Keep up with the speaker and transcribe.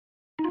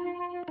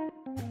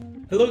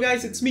Hello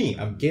guys, it's me.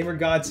 I'm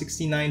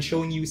GamerGod69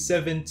 showing you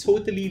 7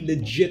 totally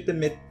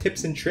legitimate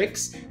tips and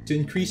tricks to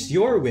increase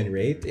your win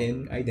rate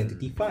in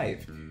Identity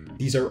 5.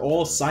 These are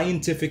all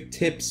scientific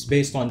tips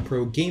based on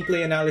pro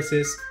gameplay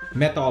analysis,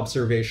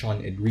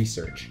 meta-observation, and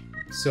research.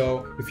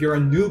 So if you're a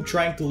noob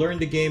trying to learn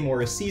the game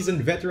or a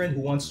seasoned veteran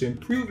who wants to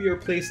improve your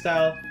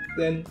playstyle,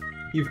 then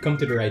you've come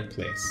to the right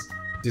place.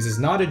 This is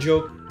not a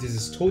joke, this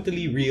is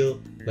totally real.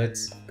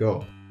 Let's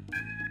go.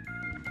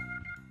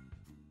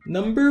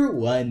 Number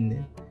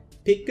 1.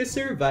 Pick a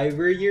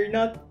survivor you're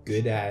not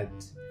good at.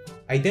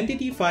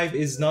 Identity 5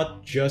 is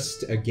not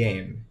just a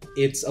game,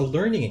 it's a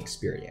learning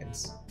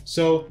experience.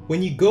 So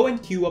when you go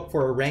and queue up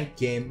for a ranked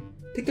game,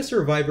 pick a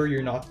survivor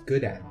you're not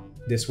good at.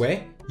 This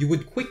way, you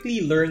would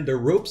quickly learn the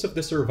ropes of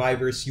the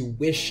survivors you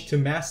wish to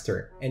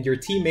master, and your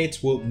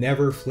teammates will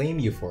never flame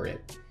you for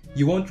it.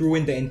 You won't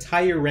ruin the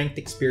entire ranked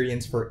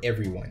experience for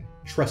everyone,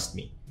 trust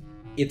me.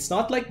 It's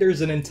not like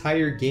there's an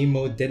entire game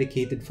mode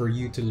dedicated for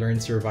you to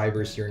learn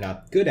survivors you're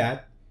not good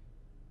at,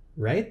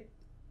 right?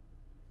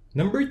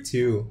 Number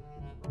 2.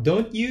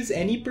 Don't use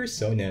any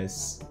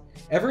personas.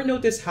 Ever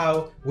notice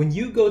how when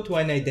you go to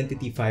an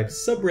Identity 5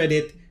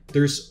 subreddit,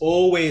 there's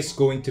always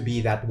going to be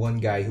that one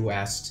guy who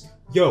asks,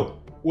 "Yo,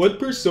 what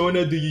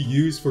persona do you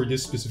use for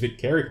this specific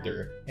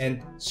character?"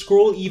 And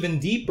scroll even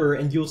deeper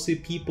and you'll see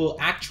people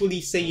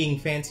actually saying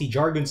fancy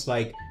jargons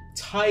like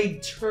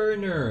Tide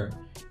Turner,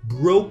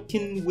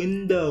 broken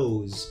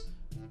windows,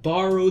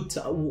 borrowed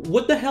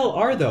what the hell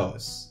are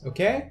those?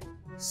 Okay?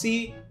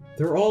 See,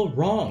 they're all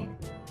wrong.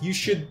 You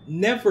should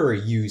never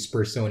use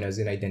personas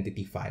in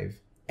Identity 5.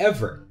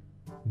 Ever.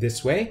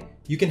 This way,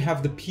 you can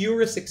have the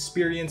purest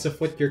experience of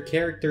what your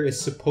character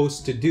is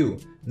supposed to do.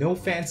 No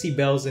fancy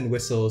bells and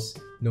whistles,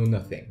 no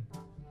nothing.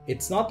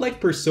 It's not like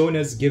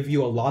personas give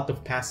you a lot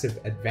of passive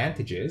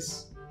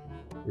advantages,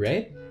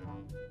 right?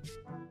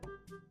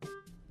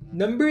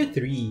 Number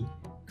 3.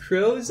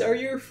 Crows are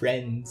your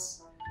friends.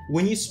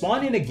 When you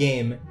spawn in a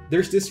game,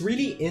 there's this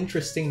really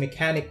interesting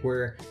mechanic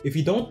where if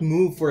you don't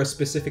move for a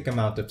specific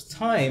amount of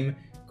time,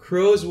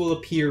 crows will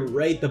appear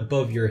right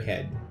above your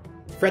head.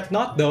 Fret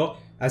not though,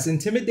 as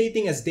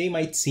intimidating as they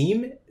might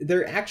seem,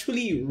 they're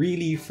actually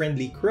really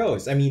friendly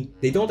crows. I mean,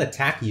 they don't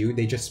attack you,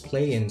 they just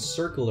play and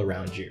circle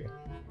around you.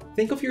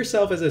 Think of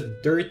yourself as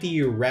a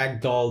dirty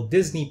ragdoll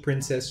Disney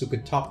princess who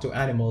could talk to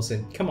animals,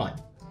 and come on,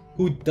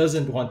 who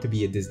doesn't want to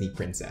be a Disney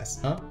princess,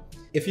 huh?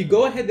 If you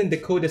go ahead and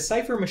decode a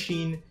cipher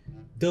machine,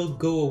 they'll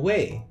go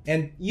away.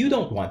 And you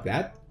don't want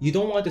that. You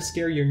don't want to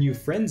scare your new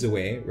friends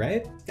away,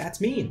 right? That's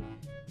mean.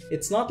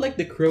 It's not like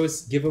the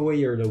crows give away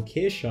your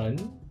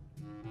location,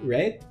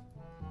 right?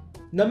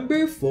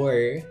 Number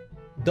 4.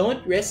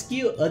 Don't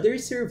rescue other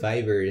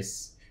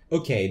survivors.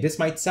 Okay, this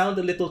might sound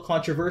a little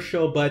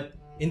controversial, but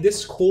in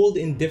this cold,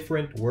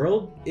 indifferent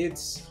world,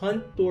 it's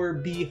hunt or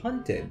be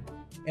hunted.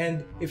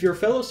 And if your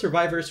fellow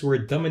survivors were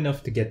dumb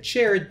enough to get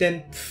shared,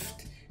 then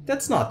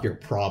that's not your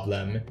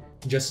problem.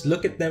 Just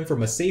look at them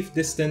from a safe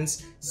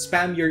distance,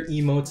 spam your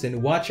emotes,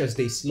 and watch as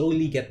they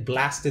slowly get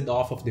blasted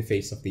off of the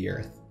face of the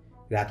earth.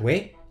 That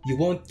way, you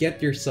won't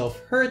get yourself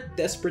hurt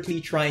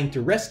desperately trying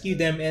to rescue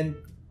them, and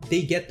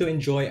they get to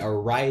enjoy a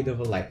ride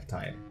of a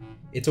lifetime.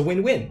 It's a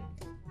win-win.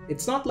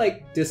 It's not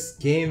like this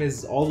game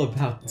is all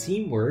about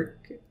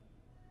teamwork,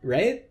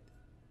 right?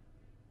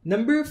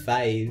 Number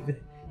 5.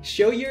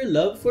 Show your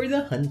love for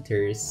the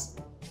hunters.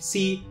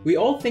 See, we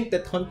all think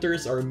that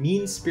hunters are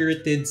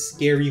mean-spirited,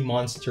 scary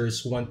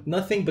monsters who want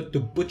nothing but to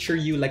butcher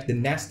you like the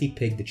nasty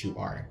pig that you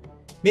are.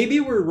 Maybe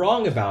we're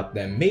wrong about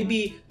them.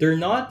 Maybe they're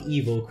not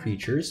evil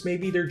creatures.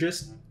 Maybe they're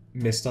just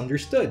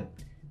misunderstood.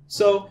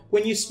 So,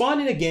 when you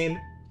spawn in a game,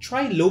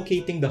 try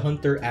locating the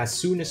hunter as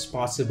soon as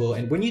possible,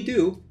 and when you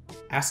do,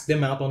 ask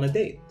them out on a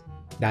date.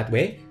 That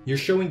way, you're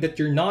showing that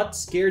you're not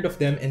scared of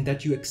them and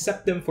that you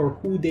accept them for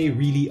who they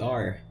really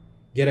are.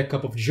 Get a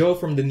cup of joe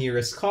from the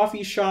nearest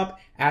coffee shop,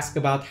 ask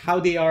about how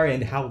they are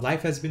and how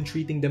life has been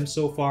treating them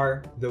so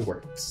far, the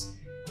works.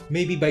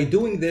 Maybe by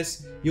doing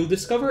this, you'll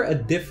discover a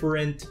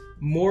different,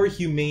 more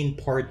humane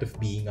part of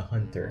being a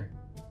hunter.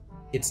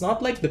 It's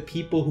not like the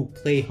people who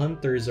play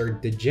hunters are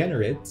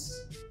degenerates,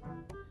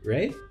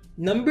 right?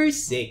 Number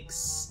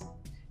 6.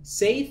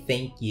 Say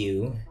thank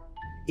you.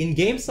 In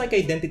games like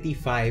Identity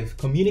 5,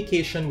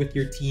 communication with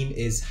your team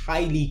is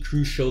highly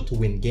crucial to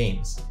win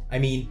games. I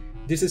mean,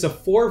 this is a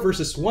 4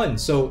 versus 1,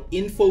 so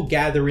info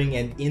gathering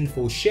and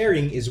info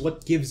sharing is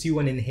what gives you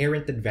an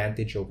inherent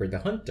advantage over the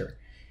hunter.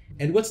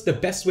 And what's the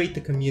best way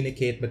to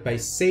communicate but by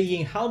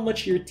saying how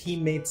much your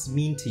teammates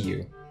mean to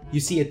you? You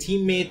see a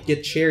teammate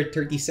get shared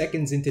 30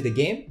 seconds into the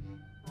game?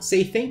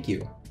 Say thank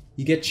you.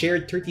 You get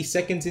shared 30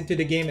 seconds into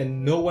the game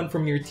and no one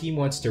from your team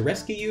wants to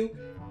rescue you?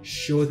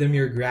 Show them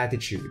your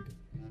gratitude.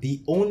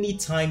 The only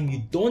time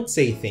you don't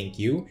say thank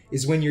you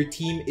is when your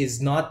team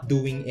is not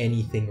doing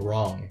anything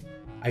wrong.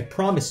 I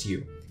promise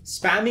you,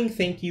 spamming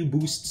thank you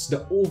boosts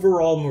the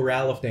overall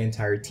morale of the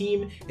entire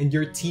team and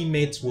your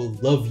teammates will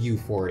love you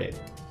for it.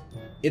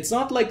 It's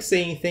not like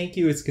saying thank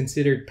you is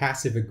considered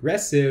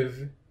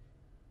passive-aggressive,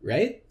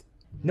 right?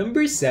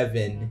 Number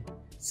 7.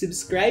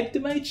 Subscribe to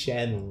my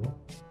channel.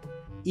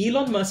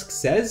 Elon Musk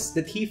says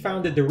that he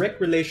found a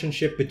direct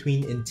relationship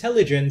between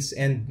intelligence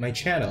and my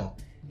channel.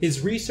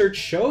 His research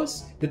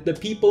shows that the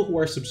people who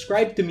are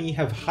subscribed to me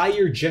have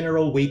higher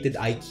general weighted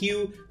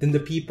IQ than the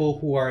people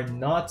who are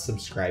not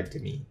subscribed to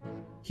me.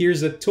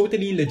 Here's a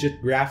totally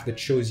legit graph that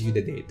shows you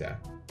the data.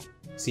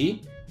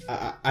 See?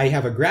 I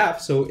have a graph,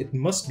 so it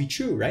must be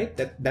true, right?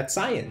 That's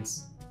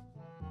science.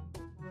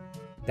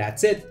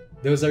 That's it.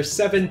 Those are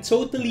 7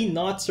 totally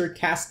not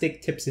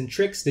sarcastic tips and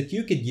tricks that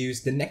you could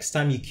use the next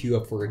time you queue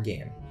up for a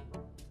game.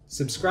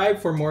 Subscribe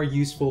for more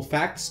useful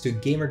facts to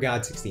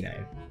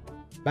GamerGod69.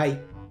 Bye!